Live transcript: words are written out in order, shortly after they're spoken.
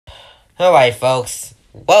Alright, folks.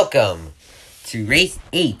 Welcome to race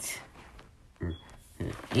 8. 8,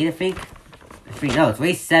 I think? No, it's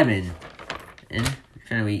race 7.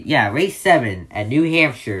 Race 7 at New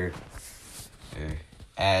Hampshire.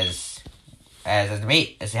 As you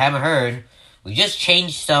haven't heard, we just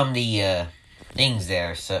changed some of the things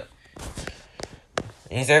there. So,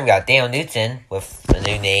 we got Daniel Newton with a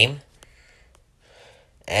new name.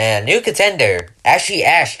 And a new contender, Ashley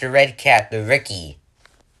Ash, the Red Cat, the Ricky.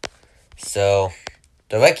 So,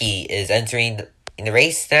 the Ricky is entering in the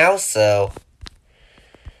race now, so...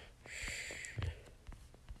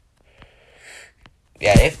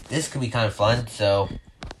 yeah, this could be kind of fun, so...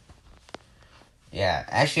 yeah,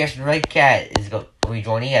 Ashley Ash, the Red Cat is going to be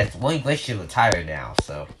joining as Willie Glitch is retired now,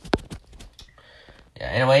 so...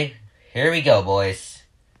 yeah, anyway, here we go, boys.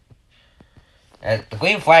 As the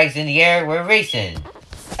green flag's in the air, we're racing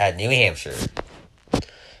at New Hampshire.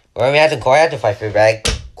 We're at the car to fight for your bag.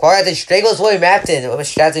 Quiet and strangles William Afton with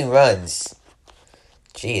shouting runs.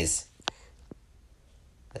 Jeez.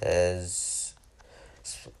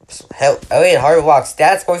 Hard walk.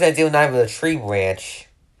 Stats scores 909 with a tree branch.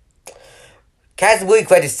 Cats Blue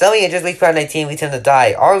collected 70 and just reached round 19. We tend to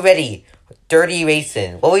die. Already 30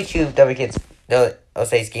 racing. What would you W kids? No, I'll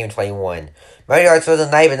say it's game 21. Mario Arts for the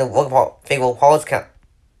knife and the fake Paul's count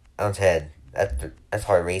on his head. That's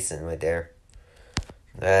hard racing right there.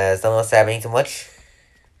 Something else happening too much.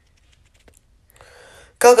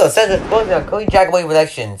 Coco sends us both on Cody Jackaway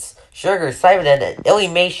Productions, Sugar, Cybernet,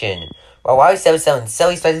 Illumation, while Y77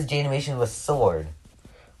 Selly slices J animation with sword.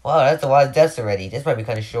 Wow, that's a lot of deaths already. This might be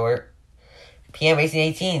kind of short. PM Racing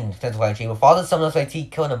 18 sends one tree, with Fallen Summon else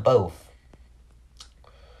IT killing them both.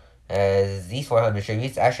 As these 400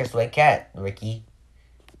 tributes, Asher's White Cat, Ricky.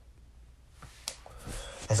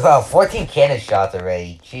 As well, 14 cannon shots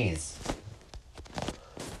already. Jeez.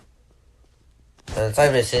 Sorry if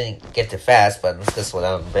I didn't get too fast, but let's just slow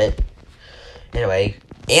down a bit. Anyway,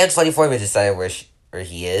 and 24 we decided where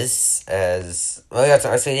he is. As well, we got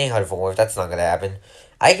some RC 800 for that's not gonna happen.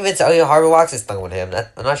 I convinced Elliot Harbor Walks is done with him.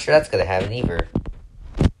 I'm not sure that's gonna happen either.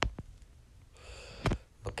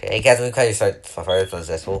 Okay, guys, we cut your start fire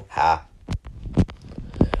unsuccessful. Ha.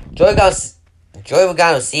 Joy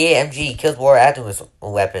Vagano CAMG kills War Atom with a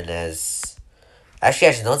weapon as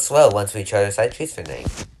actually don't swell once we try to side treats for name.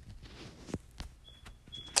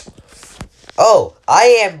 Oh, I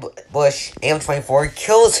am Bush. AM24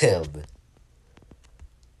 kills him.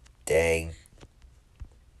 Dang.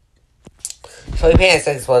 Chili Pan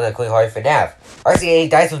says one of the Queen Hard for FNAF. RCA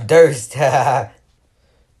dies from Durst.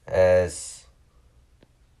 As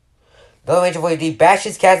no major point D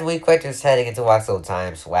bashes Captain Weak Collector's heading into Wax old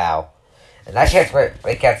times. Wow. And that chance for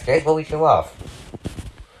Red Cat's grace will we show off.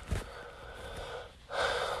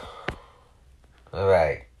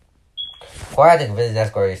 Alright. I think Vinny's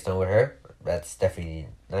escort is done with her. That's definitely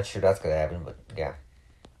not sure that's gonna happen, but yeah.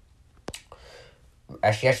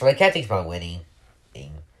 Actually, Red Cat thinks about winning.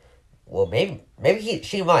 Well, maybe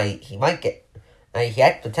he might get. He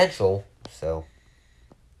had potential, so.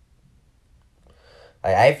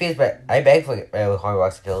 I beg for Hard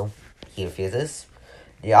Rocks to kill him. He refuses.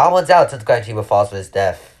 The odd one's out since Chiba falls for his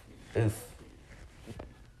death. Oof.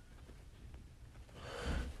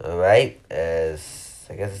 Alright, as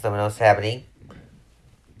I guess there's something else happening.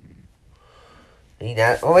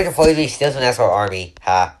 We're waiting for he steals an NASCAR army.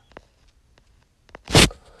 Ha.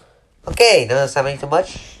 Okay, none of this happening too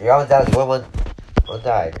much. You're all down. One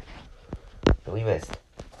died. And we missed.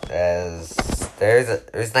 As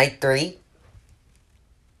there's night 3.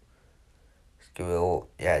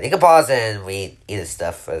 Yeah, you can pause and read this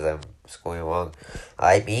stuff as I'm going along.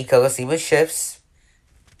 Me, Coco Seaman ships.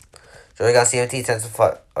 Joey got CMT tends to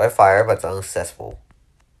fire, but it's unsuccessful.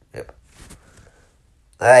 Yep.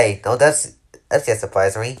 Hey, no, that's just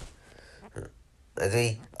surprising me. As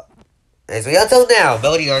we until now,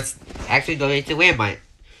 Melody Arts actually going to landmine.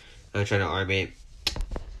 I'm trying to arm it.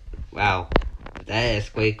 Wow, that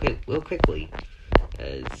escalated real quickly.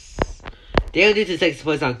 As Daniel Newton takes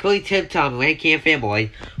place on Cody Tim Tom and Cam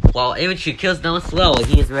Fanboy, while Infantry kills Noah Slow and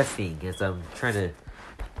he is resting as I'm trying to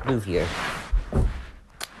move here.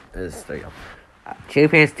 There you go. Chili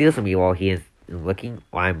Pan steals from me while he is looking.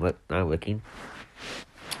 While I'm not looking.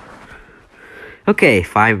 Okay,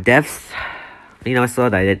 5 deaths. Noah Slow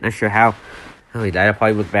died. Not sure how he died. I'll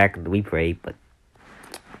probably look back in the replay, but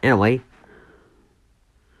anyway.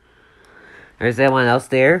 There's everyone else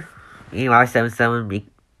there. Meanwhile, 7-7,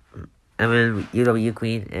 UW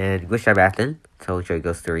Queen, and Gushab Afton. So Joey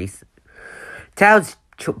goes to Reese. Towns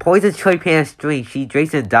poisons Chili Pan's drink. She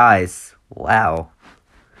drinks and dies. Wow.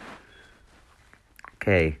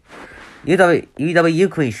 Okay. UW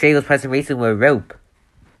Queen, Shayla's pressing racing with a rope.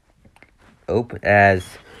 as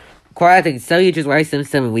Cora thinks Sally just writes him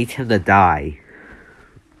and leads him to die.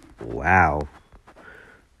 Wow.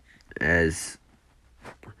 As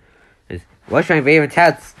Rushline Raven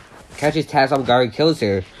catches Taz on guard and kills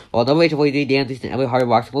her, while no way to avoid the damage and Emily Harder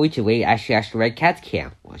walks away to wait as she asks the Red Cat's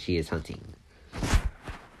camp while she is hunting.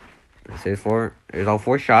 So there's all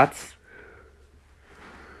 4 shots.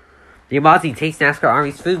 The Amazi takes NASCAR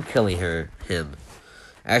Army's food, killing him.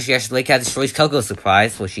 As she asks the Red Cat destroys Coco's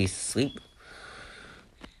surprise while she's asleep.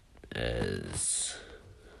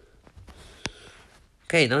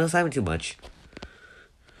 Okay, no one's having too much.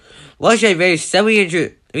 Rushline Raven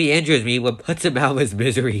severely injures me what puts him out of his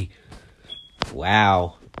misery.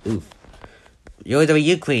 Wow. Oof.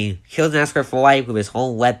 UW Queen kills NASCAR for life with his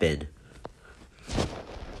own weapon.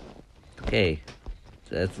 Okay.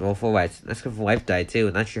 So that's all 4 lives. NASCAR for life died too.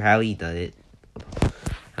 Not sure how he done it.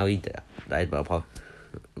 How he died, but I'll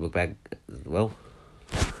look back as well.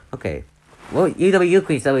 Okay. Well, UW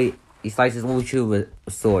Queen suddenly he slices Luchu with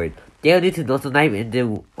a sword. Dale Newton throws a knife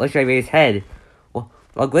into Rushline Raven's head.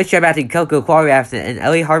 While Glitchtrap acting Coco choreographs and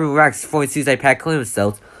Ellie Harmon Rex forming suicide pact killing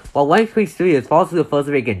themselves, while One Queen Studios falls through the flood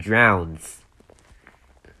lake and drowns.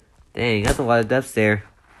 Dang, that's a lot of deaths there.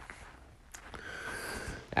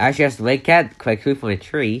 Ashley has the Red Cat collect food from a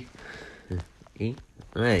tree.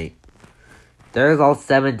 Alright. There's all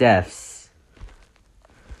 7 deaths.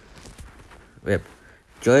 Rip.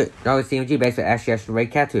 Joy CMG begs for Ashley has the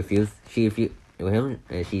Red Cat to refuse. She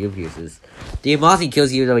refuses. The Amazi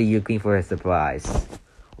kills UW Queen for her surprise.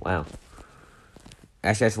 Wow.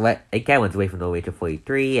 Ashley has to let a cat went away from the way to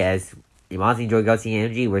 43 as Amazi and Joy Galaxy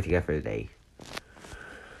and MG were together for the day.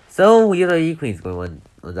 So UW Queen's going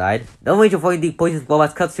one died. No way to 40 poisons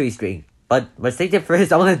Boba's cut series string. But mistake it for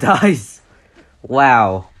his own dies.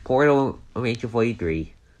 Wow. Poor little Angel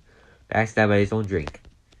 43. Backstabbed by his own drink.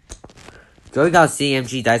 Joy Galaxy and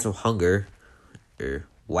MG dies from hunger.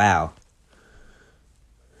 Wow.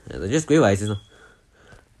 I just realized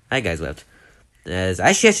that guy's left. As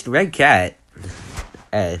I shit the Red Cat.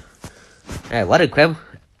 What a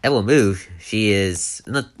incredible move. She is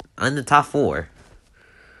on the top 4.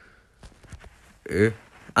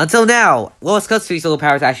 Until now, lowest cut 3 solo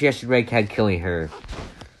powers Ashley Ashton Red Cat killing her.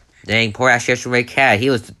 Dang, poor Ashley Ashton Red Cat. He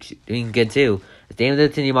was doing good too. Damn the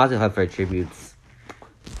Tinny Monster Hub for attributes.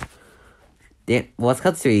 Damn, lowest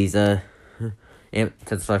cut 3's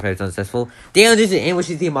since Fire is unsuccessful. Daniel Newsom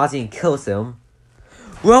ambushes the Amazi and kills him.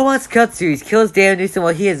 Roblox Cup Series kills Daniel Newsom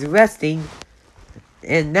while he is resting.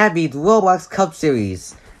 And that means Roblox Cup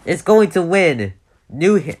Series is going to win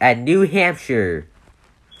at New Hampshire.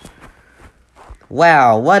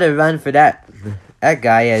 Wow, what a run for that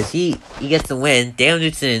guy as he gets the win. Daniel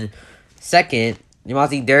Newsom 2nd.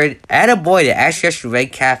 Amazi 3rd. Attaboy to Ash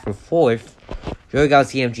Red Cat for 4th. Joey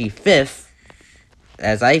Galaxy CMG 5th.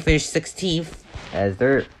 As I finished 16th. As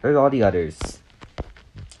there's all the others.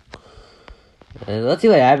 And let's see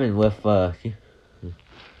what happened with happened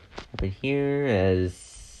here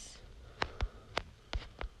as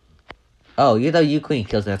UW Queen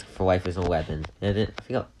kills Master for life as a weapon. And I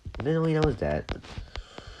didn't really know that. But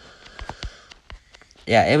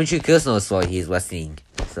yeah, Amateur kills no while he's listening.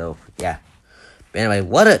 So yeah. But anyway,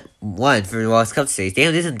 what a one for the Lost Cup Series.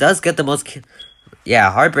 Damon Dixon does get the most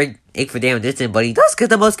heartbreak ache for Damon Dixon, but he does get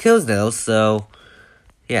the most kills though, so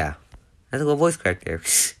yeah. That's a little voice crack there.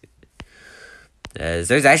 As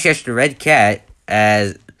there's actually the Red Cat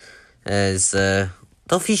as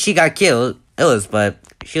don't think she got killed, but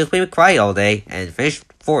she was playing with Cry all day and finished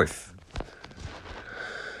 4th.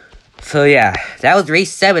 So yeah, that was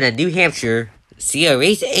race 7 at New Hampshire. See you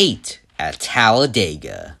race 8 at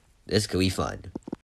Talladega. This could be fun.